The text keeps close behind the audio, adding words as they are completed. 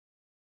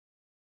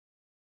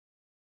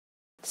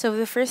So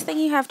the first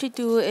thing you have to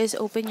do is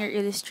open your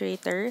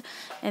Illustrator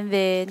and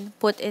then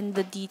put in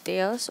the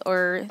details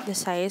or the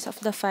size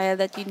of the file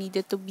that you need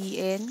it to be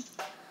in.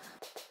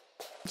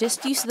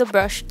 Just use the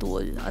brush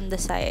tool on the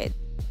side.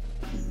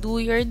 Do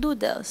your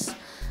doodles.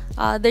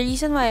 The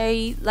reason why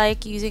I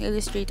like using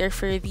Illustrator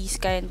for these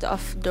kind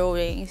of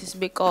drawings is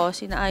because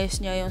inaayos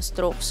niya yung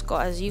strokes ko.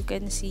 As you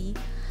can see,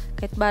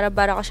 kahit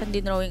bara-bara ko siyang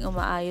dinrawing,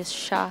 umaayos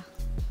siya.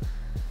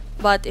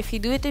 But if you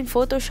do it in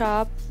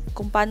Photoshop,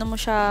 kung paano mo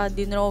siya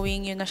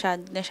dinrawing, yun na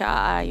siya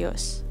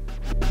aayos.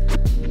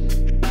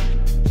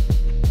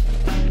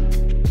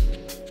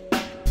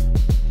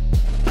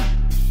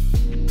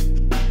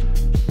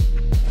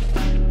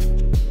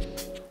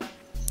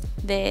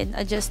 Then,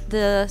 adjust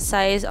the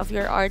size of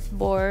your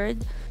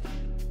artboard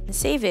and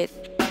save it.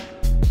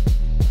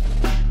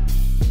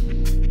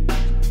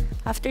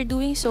 After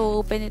doing so,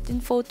 open it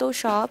in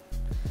Photoshop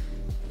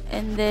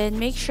and then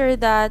make sure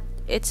that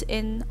it's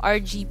in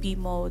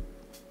RGB mode.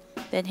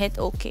 Then hit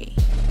OK.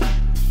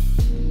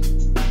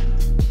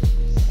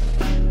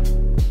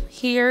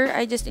 Here,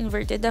 I just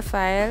inverted the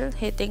file,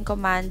 hitting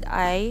Command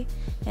I,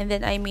 and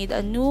then I made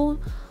a new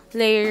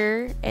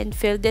layer and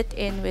filled it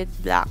in with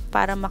black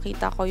para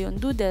makita ko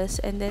yung doodles,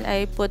 and then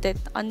I put it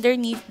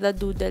underneath the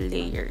doodle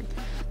layer.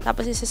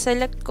 Tapos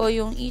isa-select ko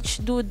yung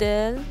each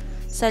doodle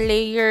sa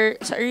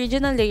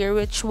original layer,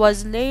 which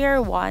was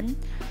layer 1,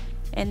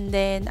 and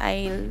then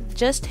I'll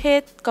just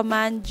hit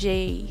Command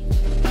J.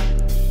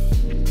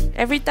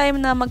 Every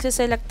time na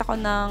magse-select ako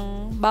ng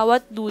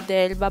bawat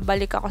doodle,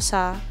 babalik ako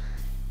sa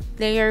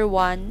layer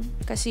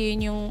 1 kasi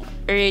yun yung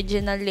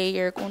original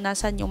layer kung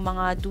nasan yung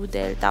mga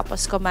doodle.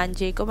 Tapos Command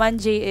J. Command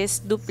J is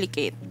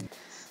duplicate.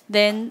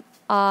 Then,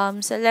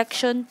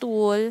 selection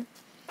tool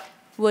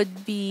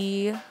would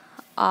be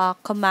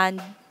Command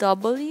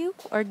W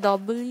or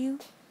W.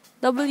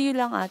 W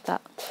lang ata.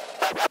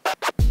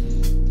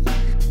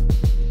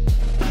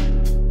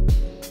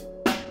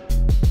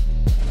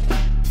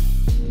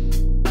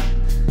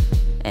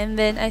 And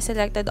then I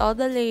selected all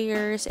the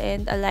layers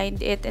and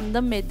aligned it in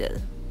the middle.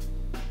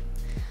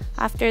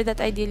 After that,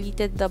 I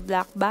deleted the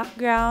black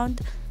background,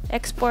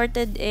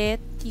 exported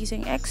it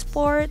using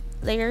export,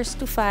 layers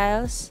to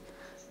files,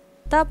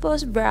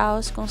 tapos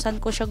browse kung saan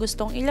ko siya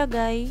gustong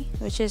ilagay,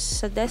 which is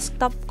sa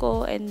desktop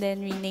ko, and then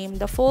rename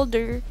the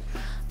folder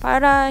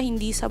para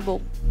hindi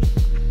sabog.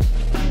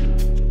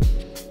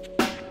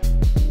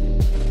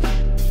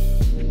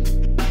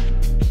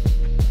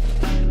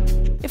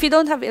 If you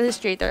don't have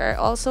Illustrator,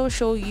 I'll also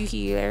show you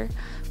here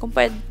kung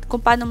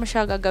paano mo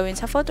siya gagawin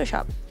sa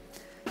Photoshop.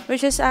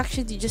 Which is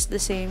actually just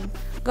the same.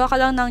 Gawa ka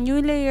lang ng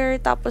new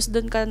layer, tapos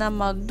dun ka na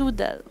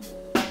mag-doodle.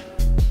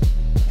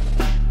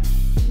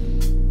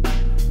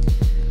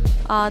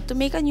 To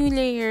make a new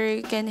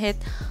layer, you can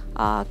hit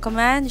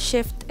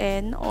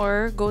Command-Shift-N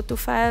or go to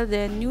File,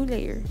 then New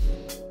Layer.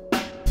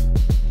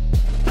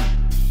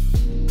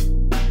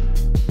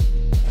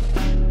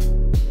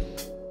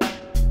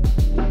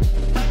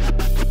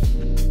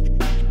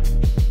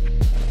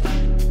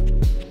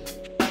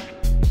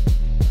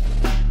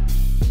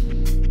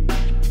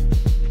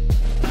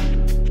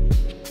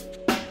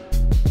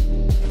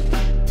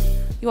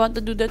 You want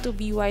the doodle to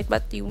be white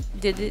but you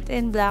did it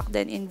in black,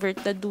 then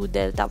invert the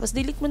doodle. Tapos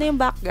delete mo na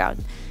yung background.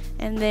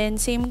 And then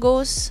same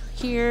goes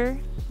here.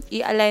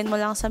 I-align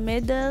mo lang sa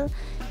middle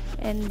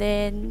and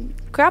then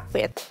crop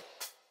it.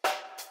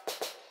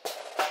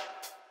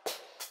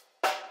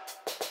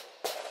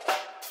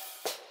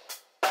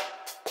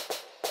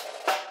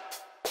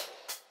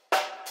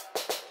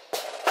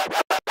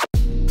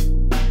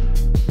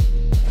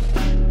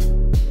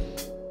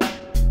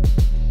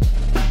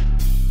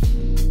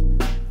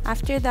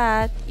 After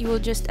that, you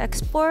will just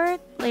export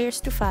layers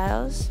to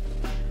files.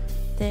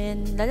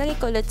 Then, lalagay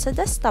ko ulit sa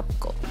desktop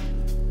ko.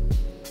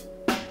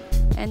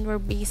 And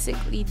we're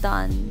basically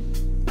done.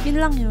 Yun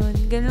lang yun.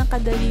 Ganun lang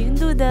kadali yung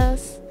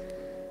doodles.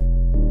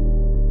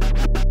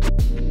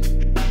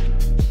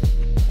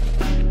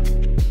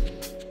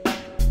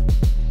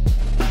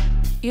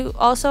 You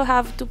also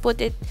have to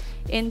put it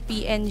in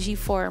PNG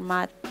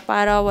format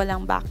para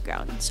walang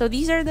background. So,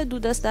 these are the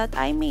doodles that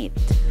I made.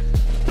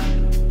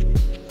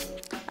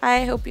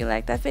 I hope you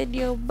liked that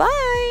video.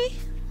 Bye!